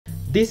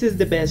This is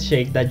the best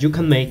shake that you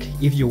can make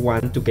if you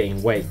want to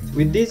gain weight.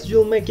 With this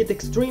you'll make it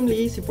extremely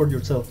easy for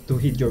yourself to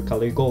hit your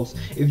calorie goals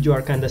if you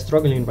are kinda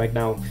struggling right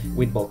now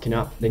with bulking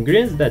up. The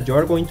ingredients that you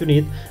are going to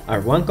need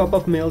are 1 cup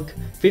of milk,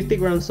 50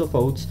 grams of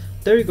oats,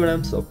 30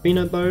 grams of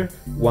peanut butter,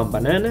 1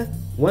 banana,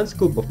 1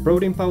 scoop of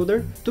protein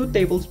powder, 2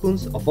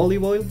 tablespoons of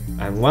olive oil,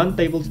 and 1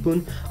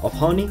 tablespoon of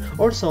honey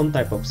or some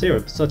type of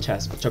syrup such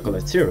as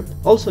chocolate syrup.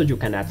 Also you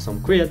can add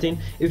some creatine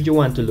if you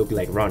want to look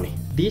like Ronnie.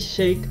 This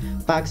shake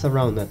packs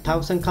around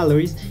 1000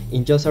 calories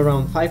in just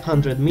around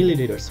 500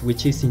 milliliters,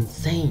 which is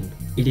insane.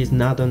 It is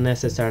not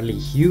unnecessarily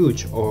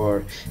huge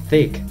or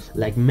thick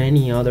like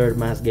many other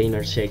mass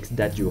gainer shakes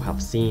that you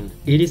have seen.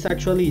 It is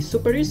actually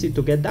super easy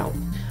to get down.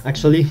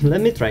 Actually,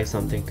 let me try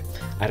something.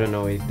 I don't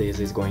know if this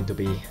is going to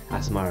be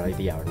a smart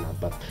idea or not,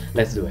 but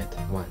let's do it.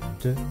 1,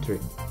 2, 3.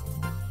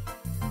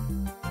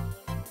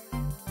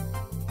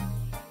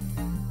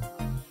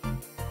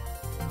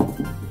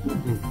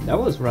 That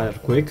was rather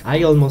quick.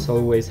 I almost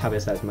always have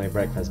it as my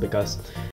breakfast because